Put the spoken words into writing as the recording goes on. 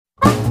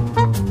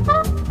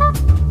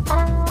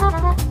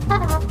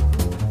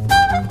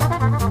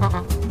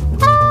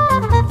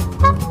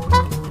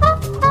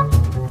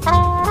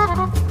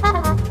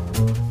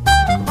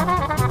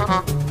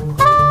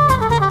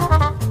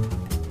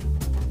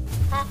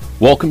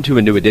Welcome to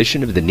a new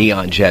edition of the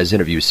Neon Jazz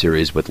interview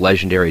series with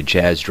legendary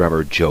jazz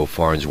drummer Joe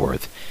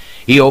Farnsworth.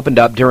 He opened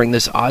up during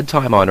this odd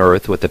time on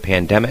Earth with the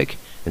pandemic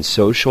and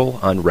social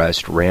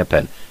unrest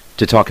rampant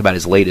to talk about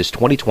his latest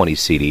 2020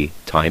 CD,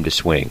 Time to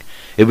Swing.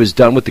 It was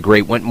done with the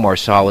great Wynton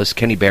Marsalis,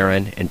 Kenny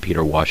Barron, and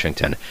Peter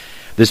Washington.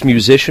 This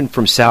musician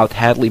from South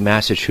Hadley,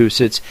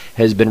 Massachusetts,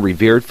 has been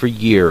revered for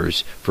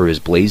years for his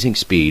blazing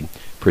speed,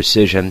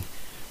 precision,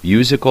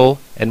 musical,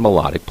 and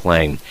melodic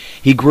playing.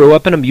 He grew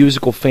up in a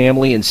musical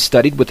family and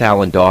studied with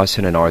Alan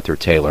Dawson and Arthur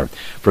Taylor.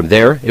 From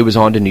there, it was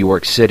on to New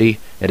York City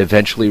and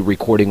eventually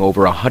recording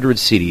over 100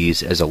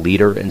 CDs as a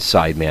leader and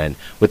sideman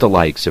with the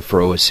likes of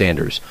Pharoah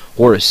Sanders,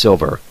 Horace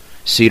Silver,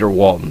 Cedar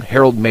Walton,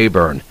 Harold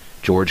Mayburn,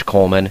 George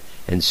Coleman,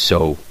 and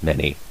so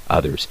many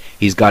others.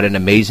 He's got an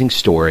amazing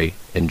story.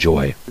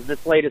 Enjoy.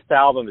 This latest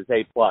album is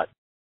A+.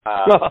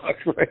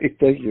 Great,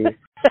 thank you.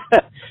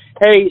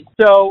 Hey,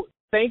 so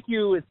thank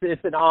you.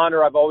 It's an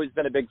honor. I've always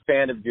been a big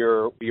fan of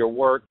your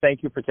work.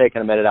 Thank you for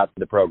taking a minute out to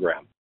the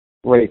program.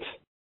 Great.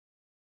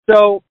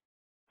 So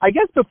I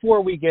guess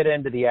before we get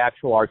into the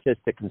actual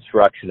artistic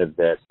construction of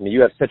this, I mean,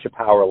 you have such a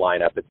power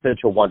lineup. It's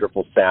such a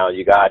wonderful sound.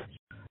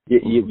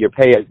 You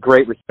pay a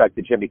great respect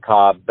to Jimmy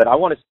Cobb, but I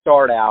want to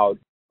start out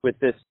with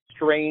this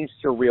strange,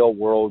 surreal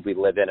world we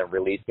live in and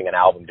releasing an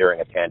album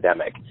during a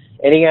pandemic.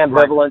 Any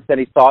ambivalence,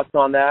 any thoughts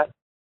on that?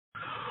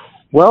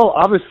 Well,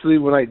 obviously,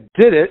 when I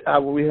did it,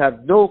 we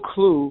had no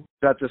clue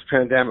that this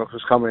pandemic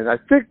was coming. I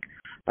can't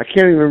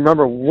even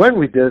remember when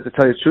we did it, to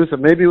tell you the truth,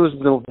 and maybe it was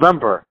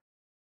November.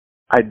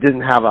 I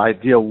didn't have an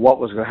idea what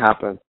was going to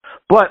happen.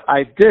 But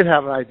I did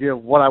have an idea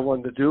of what I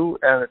wanted to do,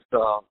 and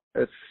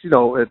it's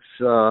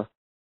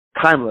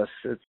timeless.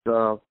 It's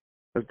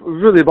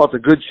really about the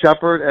Good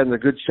Shepherd and the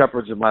Good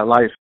Shepherds in my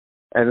life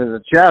and in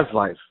the jazz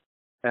life.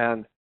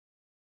 And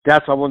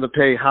that's why I wanted to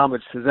pay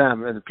homage to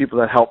them and the people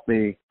that helped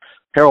me.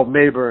 Harold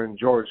Mayburn,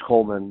 George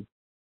Coleman,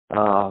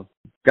 guys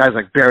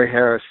like Barry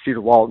Harris,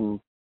 Cedar Walton,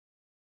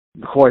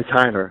 McCoy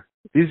Tyner.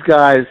 These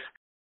guys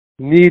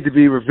need to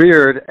be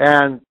revered,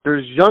 and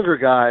there's younger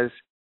guys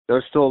that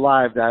are still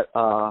alive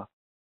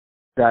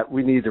that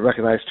we need to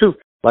recognize too,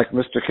 like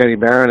Mr. Kenny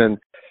Barron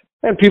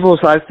and people.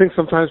 So I think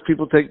sometimes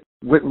people take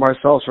Wynton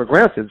Marsalis for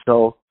granted,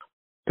 so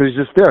he's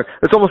just there.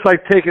 It's almost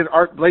like taking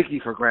Art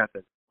Blakey for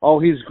granted. Oh,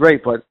 he's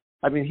great, but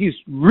I mean, he's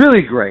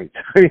really great,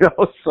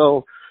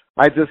 So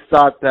I just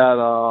thought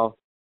that,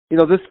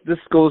 this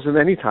goes in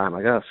any time,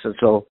 I guess. And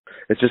so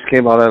it just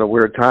came out at a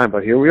weird time,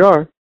 but here we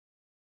are.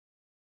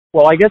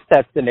 Well, I guess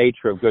that's the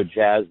nature of good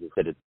jazz, is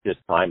that it's just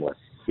timeless.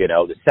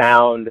 The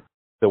sound,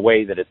 the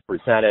way that it's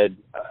presented,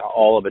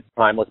 all of it's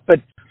timeless.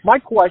 But my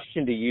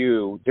question to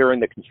you during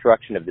the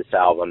construction of this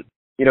album,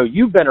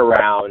 you've been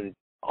around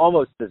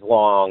almost as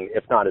long,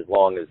 if not as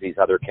long, as these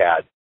other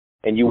cats,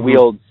 and you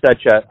wield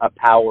such a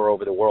power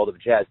over the world of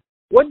jazz.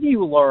 What do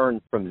you learn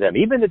from them,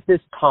 even at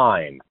this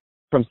time?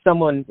 From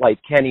someone like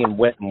Kenny and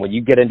Wynton, when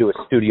you get into a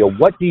studio,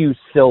 what do you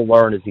still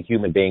learn as a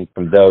human being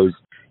from those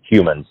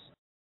humans?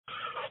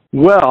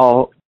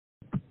 Well,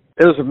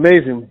 it was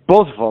amazing,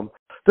 both of them.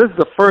 This is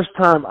the first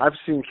time I've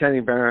seen Kenny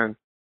Barron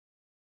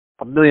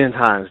a million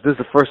times. This is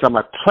the first time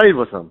I played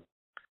with him.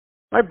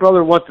 My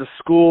brother went to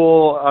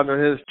school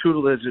under his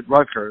tutelage at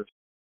Rutgers,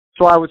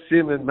 so I would see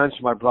him and mention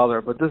my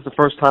brother, but this is the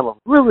first time I'm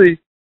really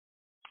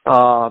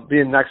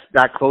being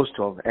that close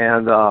to him.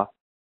 And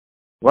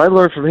what I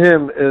learned from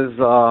him is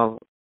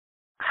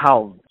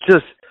how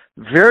just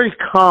very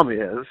calm he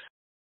is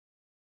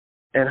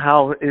and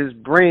how his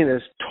brain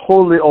is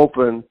totally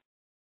open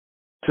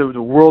to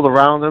the world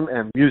around him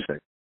and music.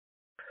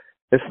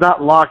 It's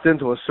not locked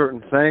into a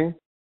certain thing.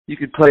 You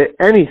could play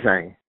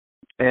anything.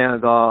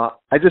 And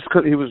I just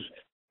couldn't. He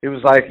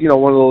was like,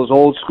 one of those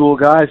old school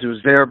guys who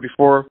was there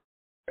before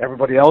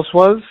everybody else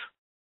was.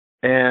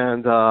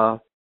 And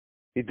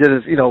he did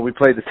his, we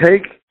played the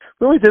take.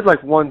 We only did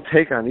like one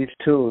take on each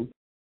tune.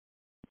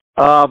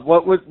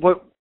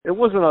 It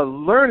wasn't a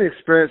learning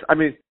experience. I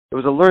mean, it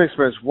was a learning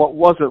experience. What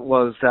wasn't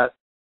was that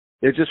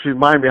it just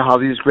reminded me of how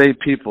these great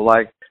people,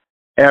 like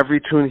every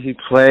tune he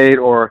played,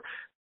 or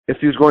if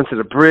he was going to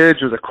the bridge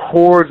or the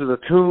chords or the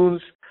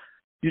tunes,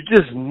 you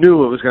just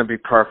knew it was going to be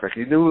perfect.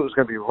 You knew it was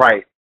going to be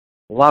right.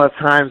 A lot of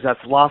times that's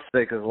lost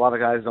today because a lot of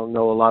guys don't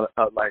know a lot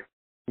of,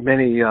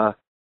 many of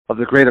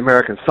the great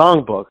American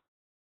songbook.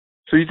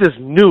 So you just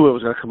knew it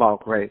was going to come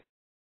out great.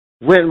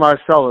 Wynton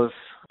Marsalis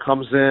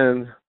comes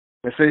in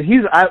and said,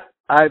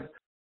 I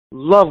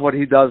love what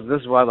he does.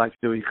 This is what I like to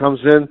do. He comes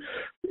in.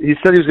 He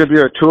said he was going to be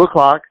here at 2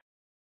 o'clock,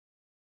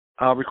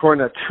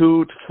 recording at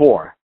 2 to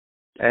 4.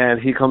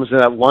 And he comes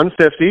in at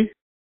 1:50,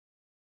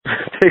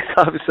 takes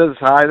off, he says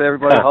hi to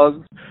everybody,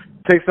 hugs,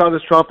 takes down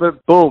his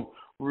trumpet, boom,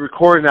 we're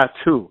recording at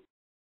 2.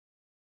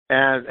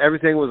 And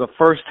everything was a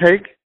first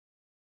take.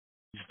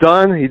 He's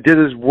done. He did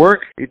his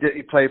work. He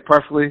played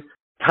perfectly.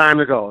 Time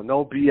to go.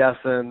 No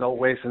BSing, no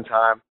wasting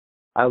time.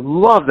 I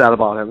love that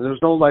about him. There's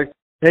no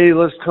hey,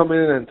 let's come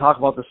in and talk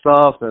about the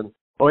stuff, and,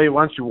 oh, hey,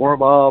 why don't you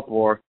warm up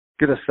or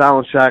get a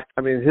sound check.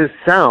 I mean, his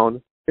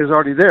sound is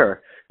already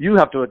there. You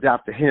have to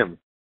adapt to him.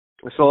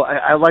 So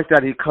I like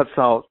that he cuts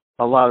out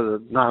a lot of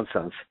the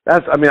nonsense. I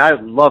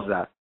love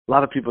that. A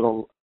lot of people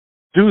don't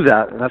do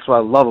that, and that's what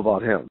I love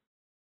about him.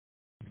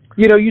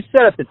 You know, you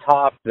said at the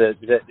top that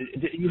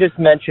you just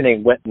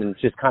mentioning Wynton,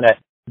 just kind of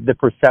the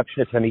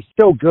perception of him. He's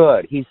so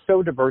good. He's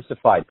so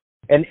diversified.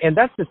 And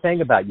that's the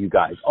thing about you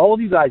guys. All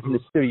of you guys in the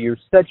studio, you're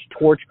such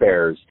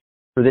torchbearers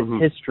for this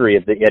history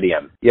of the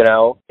idiom, you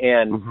know?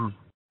 And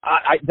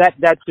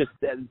that's just,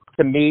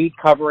 to me,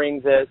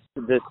 covering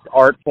this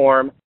art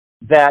form,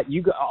 that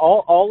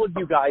all of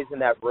you guys in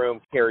that room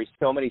carry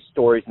so many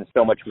stories and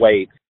so much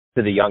weight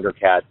to the younger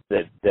cats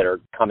that are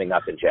coming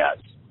up in jazz.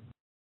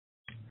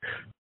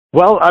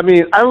 Well, I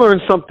mean, I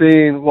learned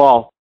something,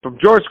 from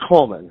George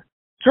Coleman.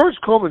 George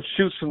Coleman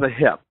shoots from the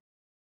hip.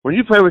 When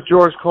you play with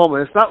George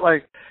Coleman, it's not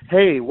like,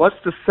 hey, what's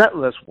the set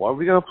list? What are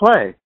we going to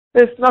play?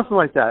 It's nothing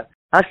like that.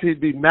 Actually,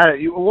 he'd be mad at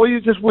you. Well, he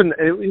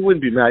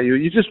wouldn't be mad at you.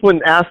 You just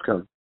wouldn't ask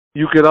him.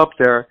 You get up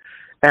there,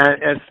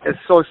 and it's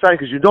so exciting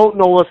because you don't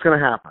know what's going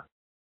to happen.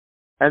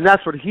 And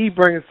that's what he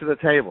brings to the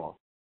table.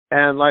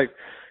 And,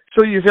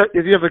 so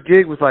if you have a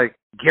gig with,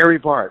 Gary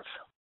Bartz.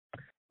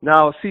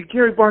 Now, see,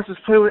 Gary Bartz is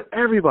playing with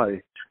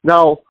everybody.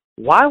 Now,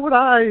 why would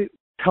I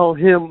tell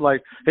him,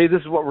 hey,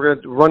 this is what we're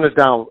going to run it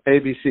down,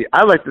 ABC?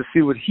 I like to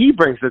see what he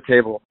brings to the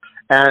table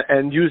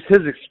and use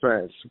his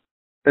experience.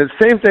 And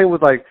same thing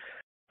with,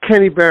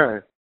 Kenny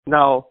Barron.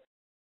 Now,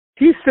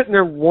 he's sitting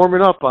there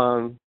warming up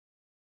on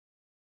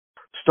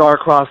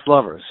Star-Crossed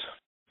Lovers,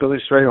 Billy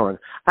Strayhorn.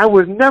 I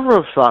would never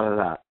have thought of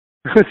that.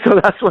 So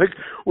that's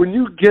when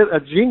you get a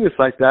genius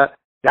like that,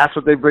 that's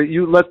what they bring.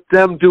 You let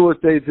them do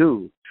what they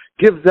do.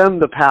 Give them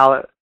the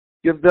palette.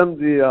 Give them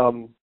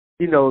the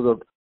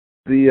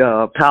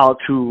palette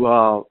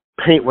to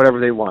paint whatever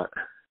they want,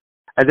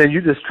 and then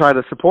you just try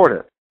to support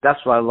it. That's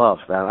what I love,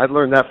 man. I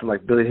learned that from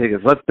Billy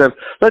Higgins.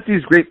 Let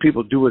these great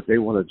people do what they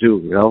want to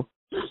do. You know?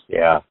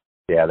 Yeah,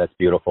 that's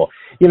beautiful.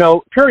 You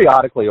know,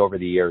 periodically over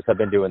the years, I've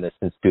been doing this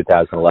since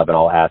 2011.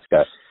 I'll ask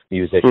a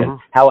musician,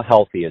 how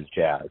healthy is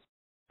jazz?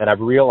 And I've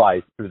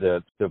realized through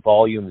the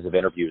volumes of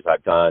interviews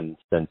I've done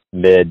since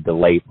mid to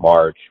late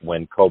March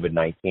when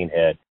COVID-19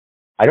 hit,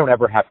 I don't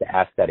ever have to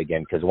ask that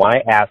again, because when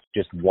I ask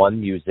just one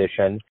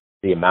musician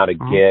the amount of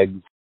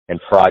gigs and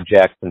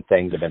projects and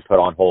things have been put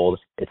on hold,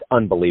 it's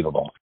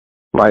unbelievable.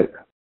 Right.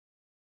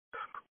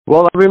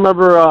 Well, I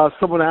remember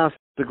someone asked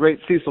the great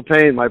Cecil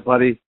Payne, my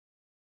buddy,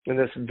 in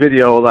this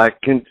video,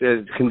 can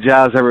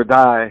jazz ever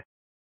die?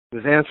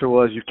 His answer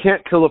was, you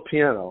can't kill a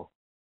piano.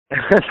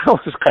 And that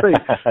was great.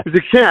 Because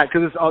you can't,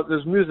 because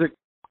there's music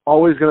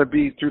always going to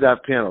be through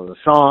that piano, the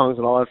songs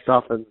and all that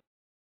stuff. And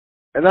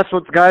that's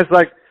what the guys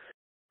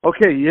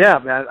okay, yeah,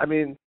 man. I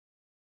mean,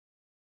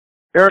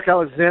 Eric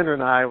Alexander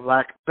and I,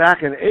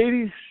 back in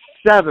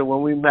 '87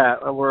 when we met,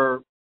 and we're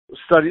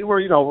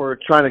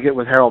trying to get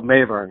with Harold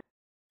Mayburn.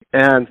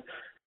 And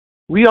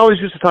we always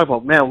used to talk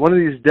about, man, one of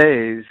these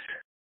days,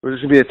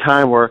 there's going to be a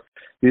time where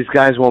these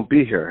guys won't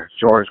be here.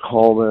 George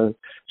Coleman,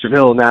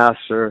 Jamil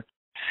Nasser,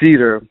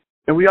 Cedar.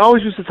 And we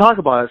always used to talk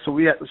about it, so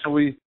we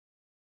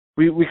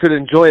could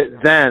enjoy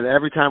it then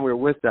every time we were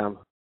with them.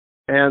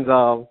 And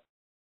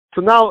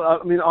so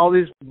now,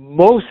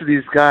 most of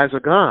these guys are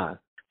gone.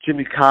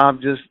 Jimmy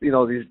Cobb, these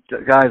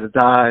guys that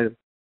died.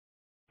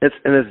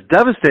 It's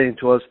devastating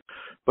to us,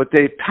 but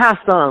they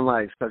passed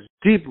on such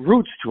deep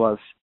roots to us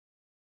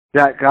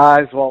that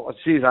guys,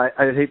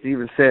 I hate to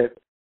even say it,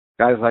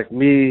 guys like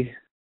me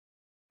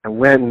and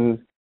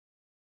Wynton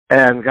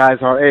and guys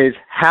our age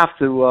have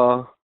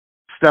to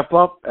step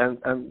up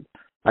and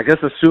I guess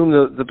assume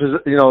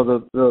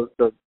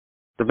the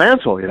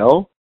mantle. You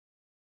know,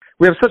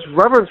 we have such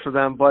reverence for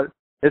them, but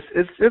it's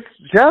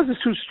jazz is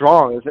too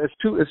strong.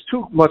 It's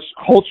too much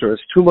culture.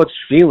 It's too much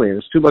feeling.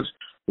 It's too much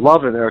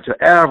love in there to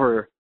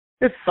ever.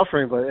 It's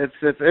suffering, but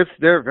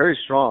they're very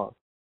strong,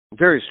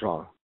 very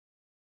strong.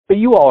 But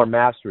you all are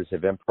masters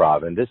of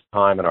improv, and this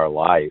time in our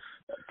life,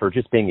 for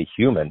just being a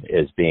human,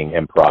 is being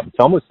improv. It's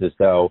almost as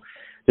though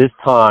this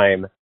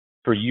time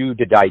for you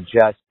to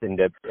digest and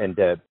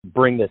to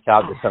bring this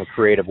out in some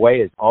creative way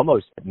is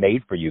almost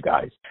made for you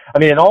guys. I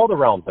mean, in all the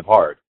realms of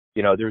art,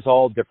 there's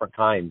all different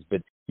kinds,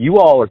 but you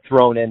all are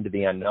thrown into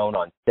the unknown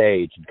on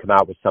stage and come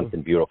out with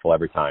something beautiful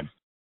every time.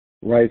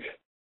 Right.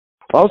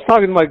 I was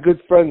talking to my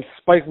good friend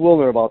Spike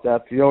Wilner about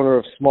that, the owner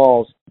of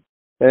Smalls,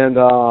 and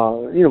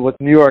with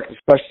New York,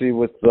 especially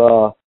with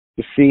the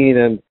scene.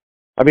 And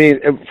I mean,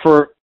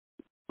 for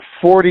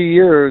 40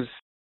 years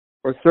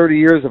or 30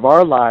 years of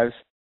our lives,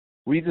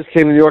 we just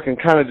came to New York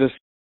and kind of just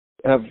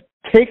have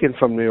taken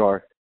from New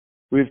York.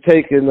 We've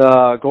taken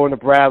going to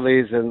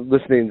Bradley's and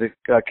listening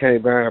to Kenny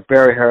Barron or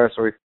Barry Harris,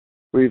 or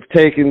we've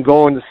taken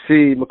going to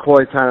see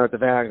McCoy Tyner at the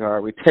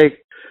Vanguard. We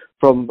take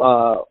from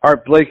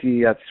Art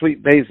Blakey at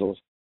Sweet Basil's.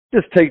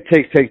 Just take,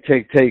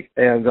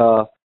 and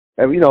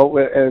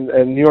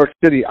New York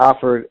City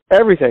offered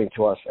everything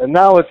to us, and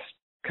now it's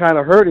kind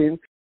of hurting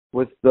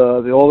with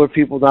the older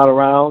people not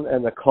around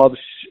and the clubs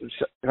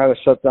kind of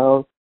shut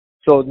down.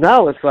 So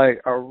now it's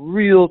like a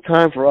real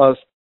time for us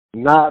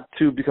not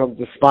to become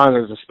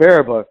despondent or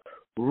despair, but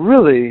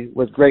really,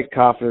 with great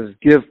confidence,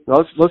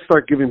 let's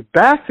start giving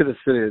back to the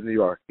city of New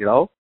York.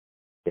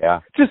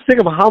 Yeah. Just think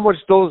of how much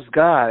those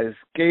guys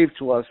gave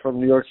to us from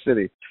New York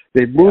City.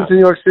 They moved to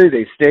New York City.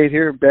 They stayed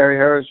here. Barry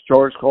Harris,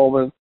 George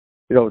Coleman,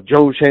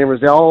 Joe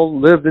Chambers. They all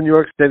lived in New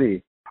York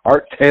City.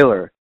 Art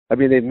Taylor. I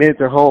mean, they made it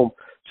their home.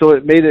 So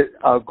it made it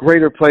a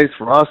greater place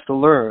for us to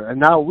learn. And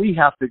now we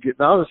have to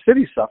now the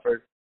city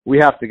suffered. We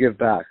have to give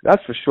back.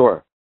 That's for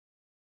sure.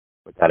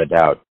 Without a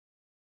doubt.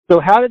 So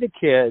how did a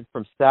kid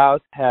from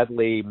South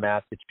Hadley,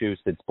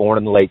 Massachusetts, born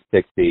in the late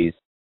 60s,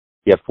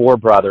 you have 4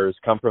 brothers,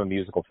 come from a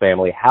musical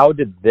family, how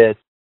did this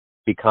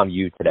become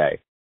you today?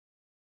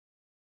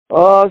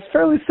 It's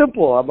fairly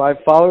simple. My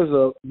father's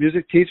a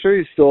music teacher.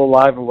 He's still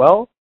alive and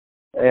well.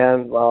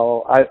 And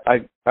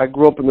I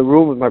grew up in the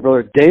room with my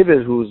brother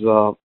David,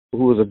 who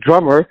was a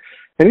drummer,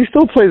 and he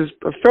still plays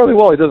fairly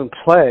well. He doesn't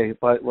play,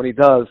 but when he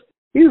does,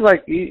 he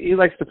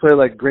likes to play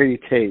like Grady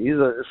Tate. He's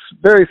a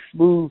very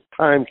smooth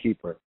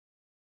timekeeper.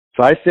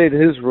 So I stayed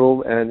in his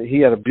room, and he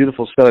had a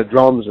beautiful set of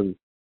drums.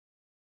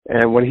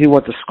 And when he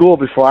went to school,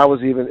 before I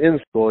was even in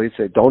school, he'd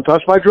say, "Don't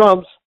touch my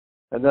drums."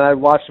 And then I'd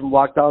watch him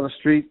walk down the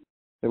street,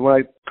 and when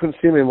I couldn't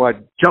see him,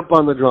 I'd jump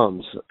on the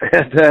drums.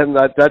 And then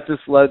that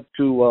just led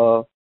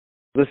to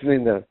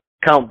listening to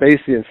Count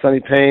Basie and Sonny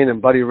Payne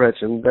and Buddy Rich.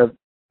 And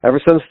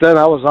ever since then,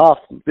 I was off.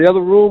 The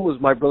other room was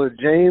my brother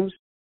James,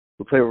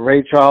 who played with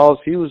Ray Charles.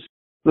 He was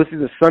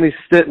listening to Sonny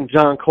Stitt and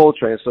John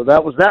Coltrane, so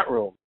that was that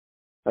room.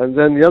 And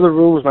then the other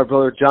room was my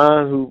brother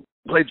John, who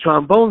played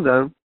trombone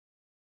then,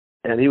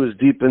 and he was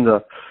deep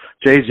into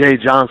J.J.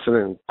 Johnson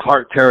and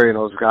Clark Terry and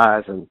those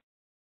guys. And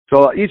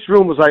so each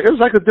room was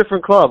like a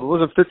different club. It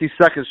wasn't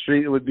 52nd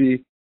Street. It would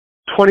be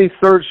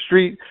 23rd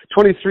Street,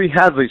 23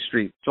 Hadley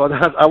Street. So I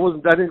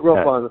didn't grow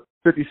up on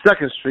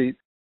 52nd Street,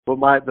 but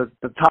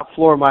the top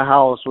floor of my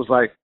house was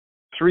like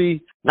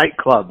 3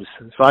 nightclubs.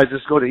 So I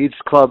just go to each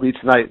club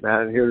each night,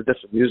 man, and hear the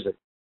different music.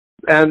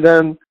 And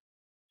then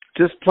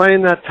just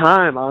playing that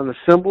time on the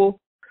cymbal,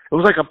 it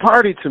was like a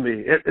party to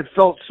me. It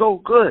felt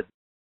so good.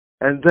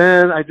 And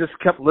then I just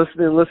kept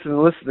listening.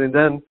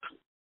 Then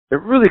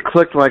it really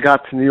clicked when I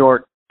got to New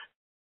York.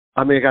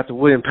 I got to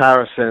William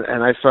Patterson,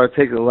 and I started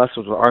taking the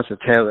lessons with Arthur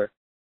Taylor.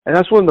 And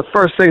that's one of the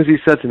first things he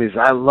said to me is,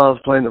 "I love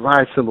playing the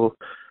ride cymbal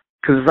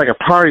because it's like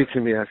a party to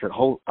me." I said,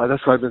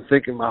 that's what I've been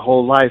thinking my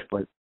whole life.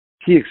 But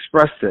he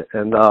expressed it,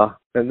 and I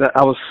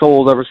was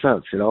sold ever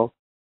since,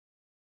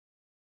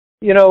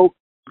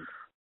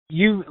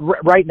 You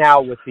right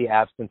now, with the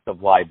absence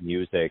of live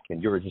music,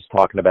 and you were just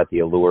talking about the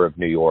allure of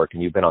New York,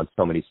 and you've been on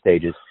so many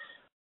stages.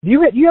 Do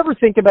you ever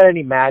think about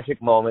any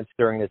magic moments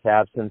during this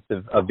absence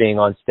of being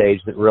on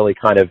stage that really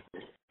kind of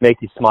make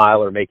you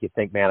smile or make you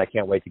think, "Man, I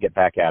can't wait to get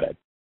back at it"?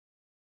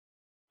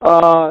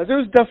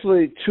 There's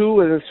definitely 2,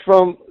 and it's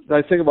from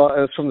there's 2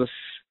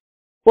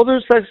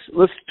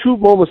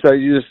 moments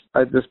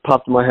that just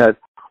popped in my head.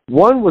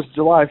 One was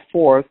July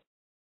 4th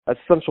at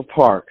Central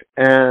Park,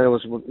 and it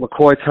was with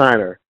McCoy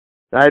Tyner.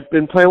 I'd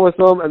been playing with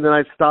them, and then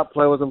I stopped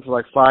playing with them for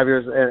like 5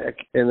 years,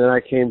 and then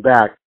I came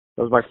back.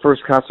 It was my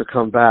first concert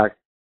come back.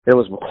 It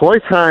was McCoy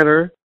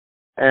Tyner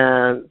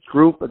and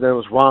group, and then it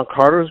was Ron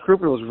Carter's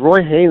group, and it was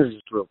Roy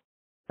Haynes' group.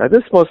 Now,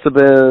 this must have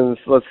been,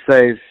 let's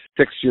say,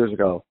 6 years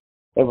ago.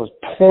 It was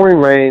pouring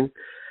rain,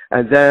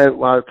 and then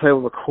while I played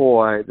with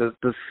McCoy,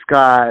 the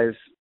skies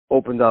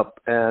opened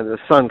up, and the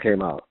sun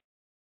came out.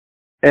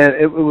 And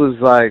it was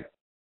like,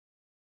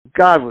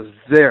 God was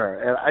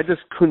there, and I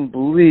just couldn't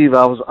believe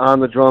I was on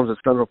the drums at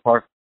Central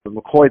Park with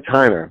McCoy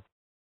Tyner.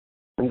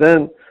 And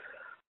then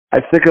I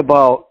think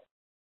about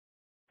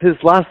his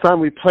last time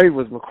we played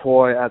with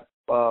McCoy at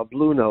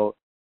Blue Note,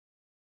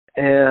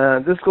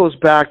 and this goes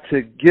back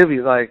to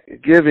giving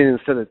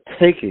instead of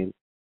taking.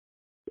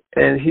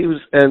 And he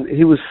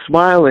was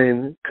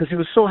smiling because he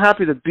was so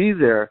happy to be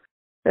there.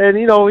 And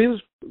he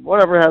was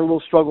had a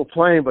little struggle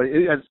playing, but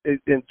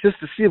and just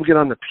to see him get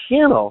on the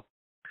piano.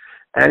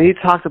 And he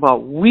talked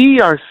about,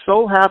 "We are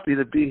so happy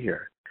to be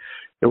here."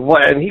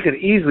 And he could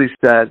easily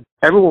said,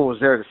 everyone was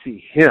there to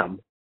see him.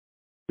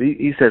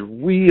 He said,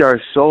 "We are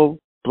so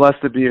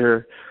blessed to be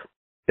here.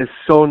 It's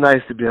so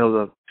nice to be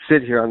able to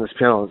sit here on this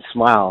piano and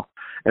smile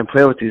and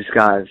play with these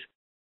guys."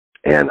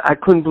 And I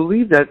couldn't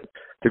believe that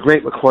the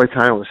great McCoy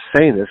Tyner was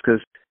saying this,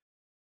 because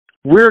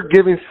we're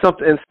giving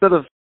something, instead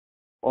of,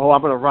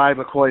 I'm going to ride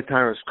McCoy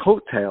Tyner's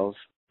coattails,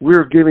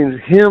 we're giving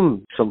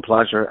him some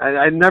pleasure.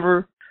 I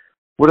never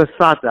would have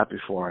thought that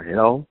before,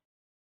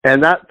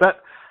 and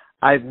that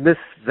I miss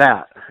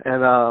that,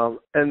 and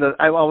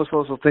I was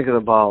also thinking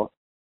about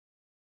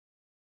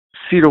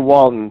Cedar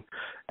Walton,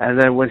 and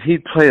then when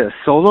he'd play a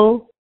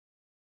solo,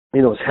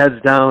 his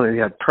head's down and he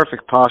had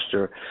perfect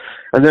posture,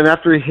 and then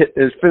after he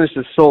finished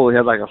his solo, he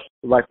had like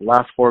the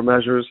last 4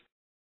 measures,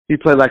 he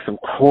played like some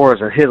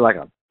chords and hit like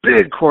a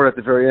big chord at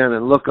the very end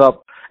and look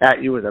up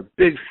at you with a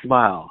big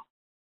smile.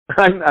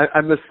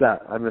 I miss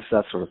that. I miss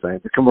that sort of thing,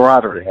 the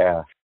camaraderie.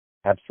 Yeah.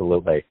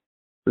 Absolutely.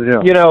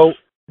 Yeah.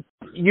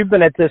 You've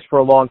been at this for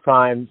a long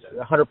time,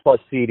 100+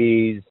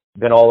 CDs,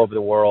 been all over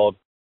the world.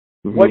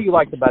 Mm-hmm. What do you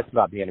like the best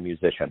about being a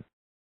musician?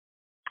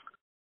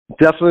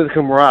 Definitely the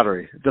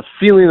camaraderie, the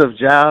feeling of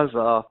jazz.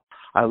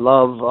 I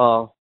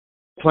love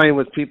playing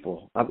with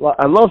people.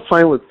 I love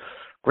playing with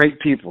great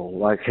people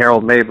like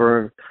Harold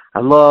Mayburn. I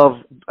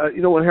love,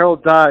 when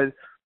Harold died,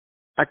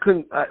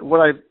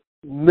 what I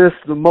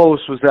missed the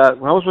most was that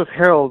when I was with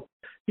Harold,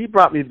 he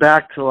brought me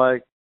back to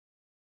like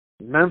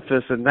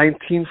Memphis in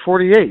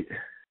 1948.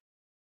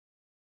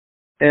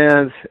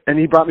 And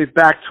he brought me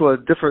back to a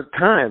different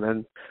time,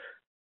 and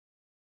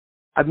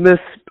I miss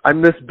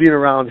being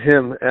around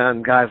him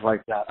and guys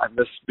like that. I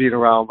miss being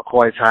around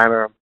McCoy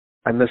Tyner.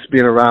 I miss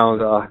being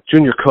around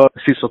Junior Cook,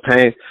 Cecil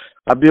Payne.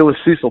 I'd be with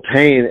Cecil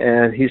Payne,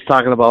 and he's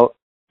talking about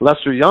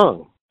Lester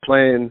Young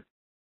playing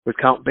with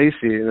Count Basie,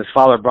 and his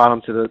father brought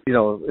him to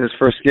his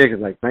first gig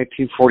in like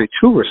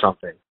 1942 or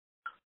something.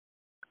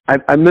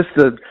 I miss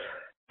the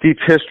deep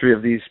history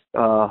of these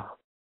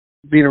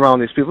being around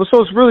these people.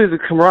 So it's really the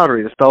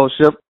camaraderie, the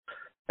fellowship,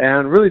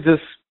 and really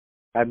just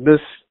I miss,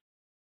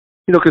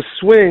 because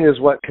swing is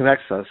what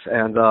connects us,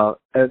 and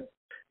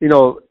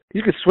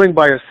you can swing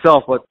by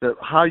yourself, but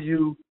how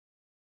you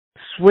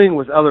swing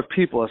with other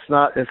people, it's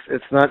not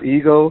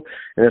ego,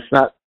 and it's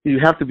not. You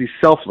have to be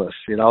selfless.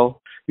 You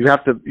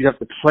have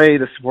to play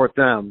to support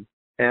them,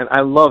 and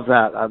I love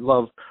that. I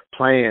love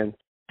playing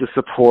to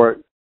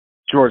support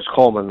George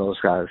Coleman, those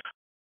guys.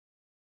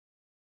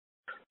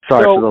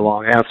 Sorry for the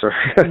long answer.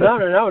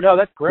 No,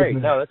 that's great.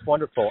 No, that's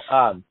wonderful.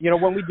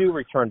 When we do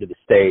return to the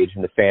stage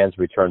and the fans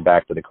return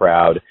back to the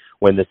crowd,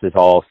 when this is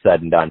all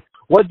said and done,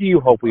 what do you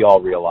hope we all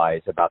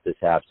realize about this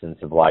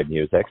absence of live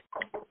music?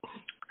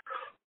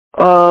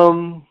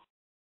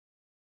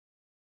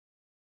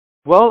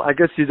 Well, I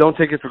guess you don't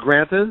take it for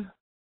granted.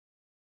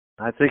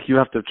 I think you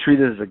have to treat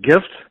it as a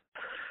gift.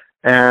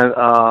 And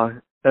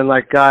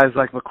like guys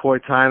like McCoy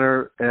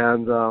Tyner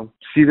and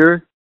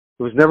Cedar,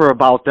 it was never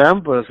about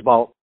them, but it's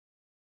about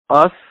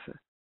us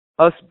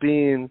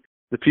being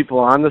the people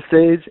on the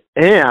stage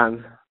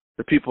and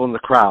the people in the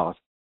crowd.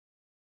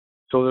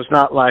 So there's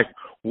not like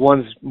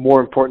one's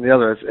more important than the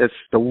other. It's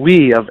the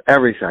we of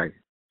everything,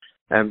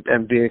 and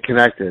being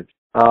connected.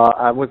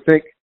 I would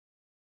think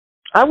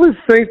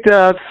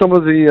that some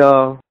of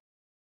the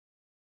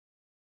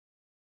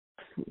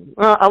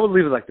I would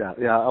leave it like that.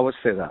 Yeah, I would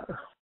say that.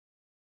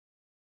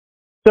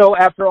 So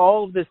after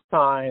all of this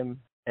time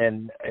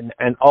and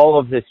all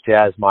of this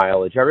jazz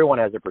mileage, everyone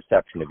has a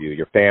perception of you,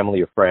 your family,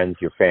 your friends,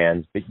 your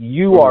fans, but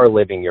you are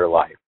living your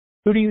life.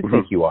 Who do you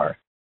think you are?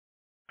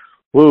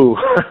 Woo.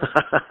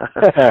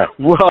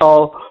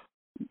 Well,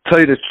 tell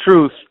you the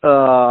truth,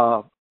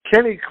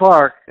 Kenny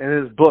Clark in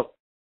his book,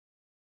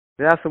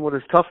 they asked him what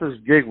his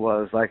toughest gig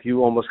was, like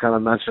you almost kind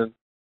of mentioned,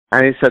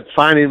 and he said,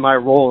 finding my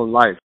role in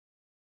life.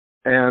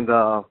 And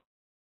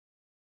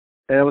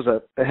it was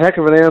a heck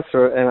of an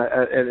answer,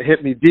 and it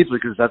hit me deeply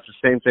because that's the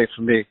same thing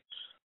for me.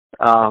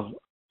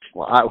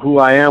 Who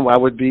I am, I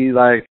would be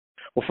like,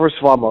 well, first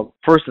of all,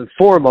 first and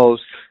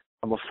foremost,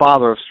 I'm a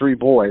father of 3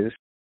 boys,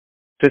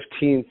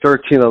 15,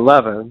 13,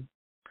 11.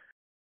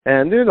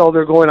 And, they're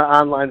going to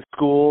online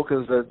school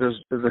because of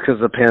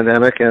the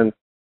pandemic, and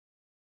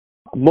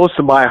most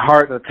of my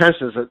heart and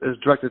attention is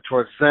directed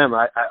towards them.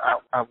 I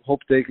hope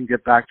they can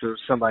get back to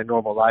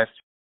semi-normal life.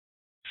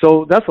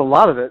 So that's a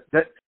lot of it.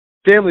 That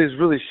family has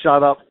really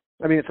shot up.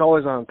 I mean, it's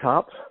always on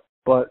top,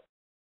 but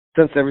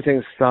since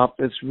everything's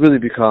stopped, it's really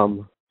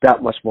become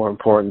that much more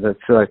important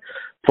to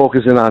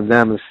focus in on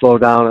them and slow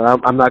down.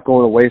 And I'm not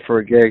going away for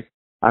a gig.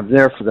 I'm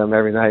there for them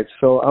every night.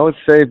 So I would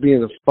say being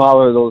the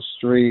father of those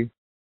 3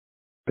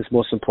 is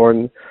most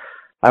important.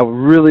 I would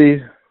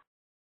really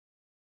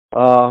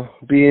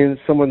being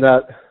someone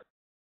that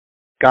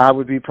God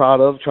would be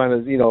proud of, trying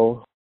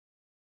to,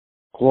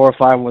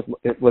 glorify him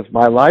with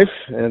my life,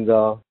 and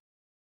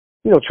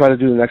try to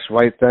do the next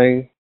right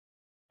thing.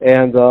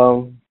 And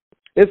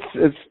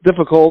it's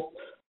difficult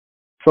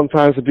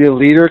sometimes to be a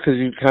leader because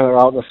you kind of are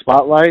out in the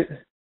spotlight.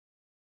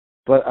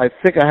 But I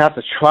think I have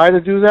to try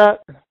to do that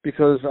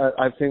because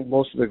I think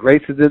most of the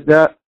greats who did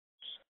that.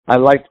 I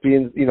liked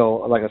being,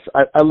 like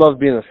I love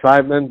being a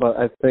sideman, but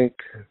I think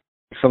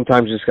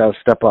sometimes you just got to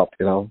step up,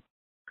 So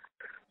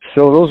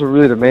those are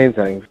really the main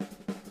things,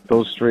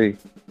 those 3.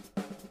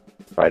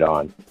 Right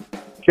on.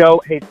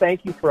 Joe, hey,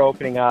 thank you for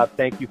opening up.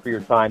 Thank you for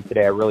your time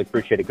today. I really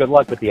appreciate it. Good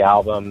luck with the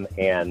album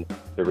and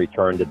the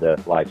return to the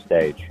live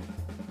stage.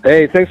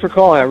 Hey, thanks for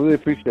calling. I really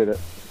appreciate it.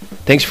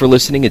 Thanks for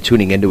listening and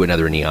tuning into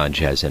another Neon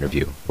Jazz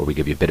interview, where we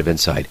give you a bit of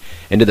insight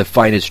into the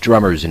finest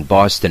drummers in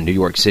Boston, New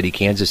York City,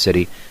 Kansas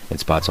City, and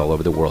spots all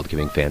over the world,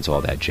 giving fans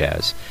all that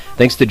jazz.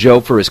 Thanks to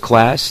Joe for his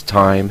class,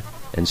 time,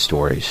 and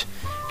stories.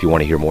 If you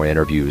want to hear more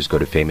interviews, go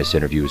to Famous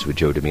Interviews with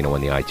Joe Domino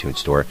in the iTunes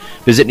Store.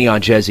 Visit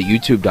neonjazz at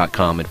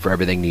youtube.com, and for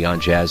everything Neon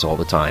Jazz all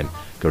the time,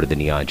 go to the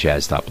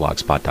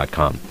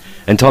neonjazz.blogspot.com.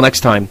 Until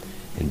next time,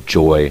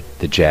 enjoy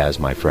the jazz,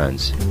 my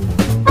friends.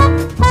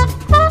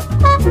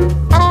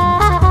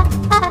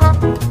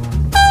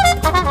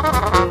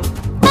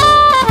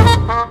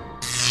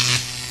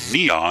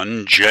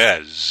 Neon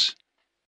Jazz.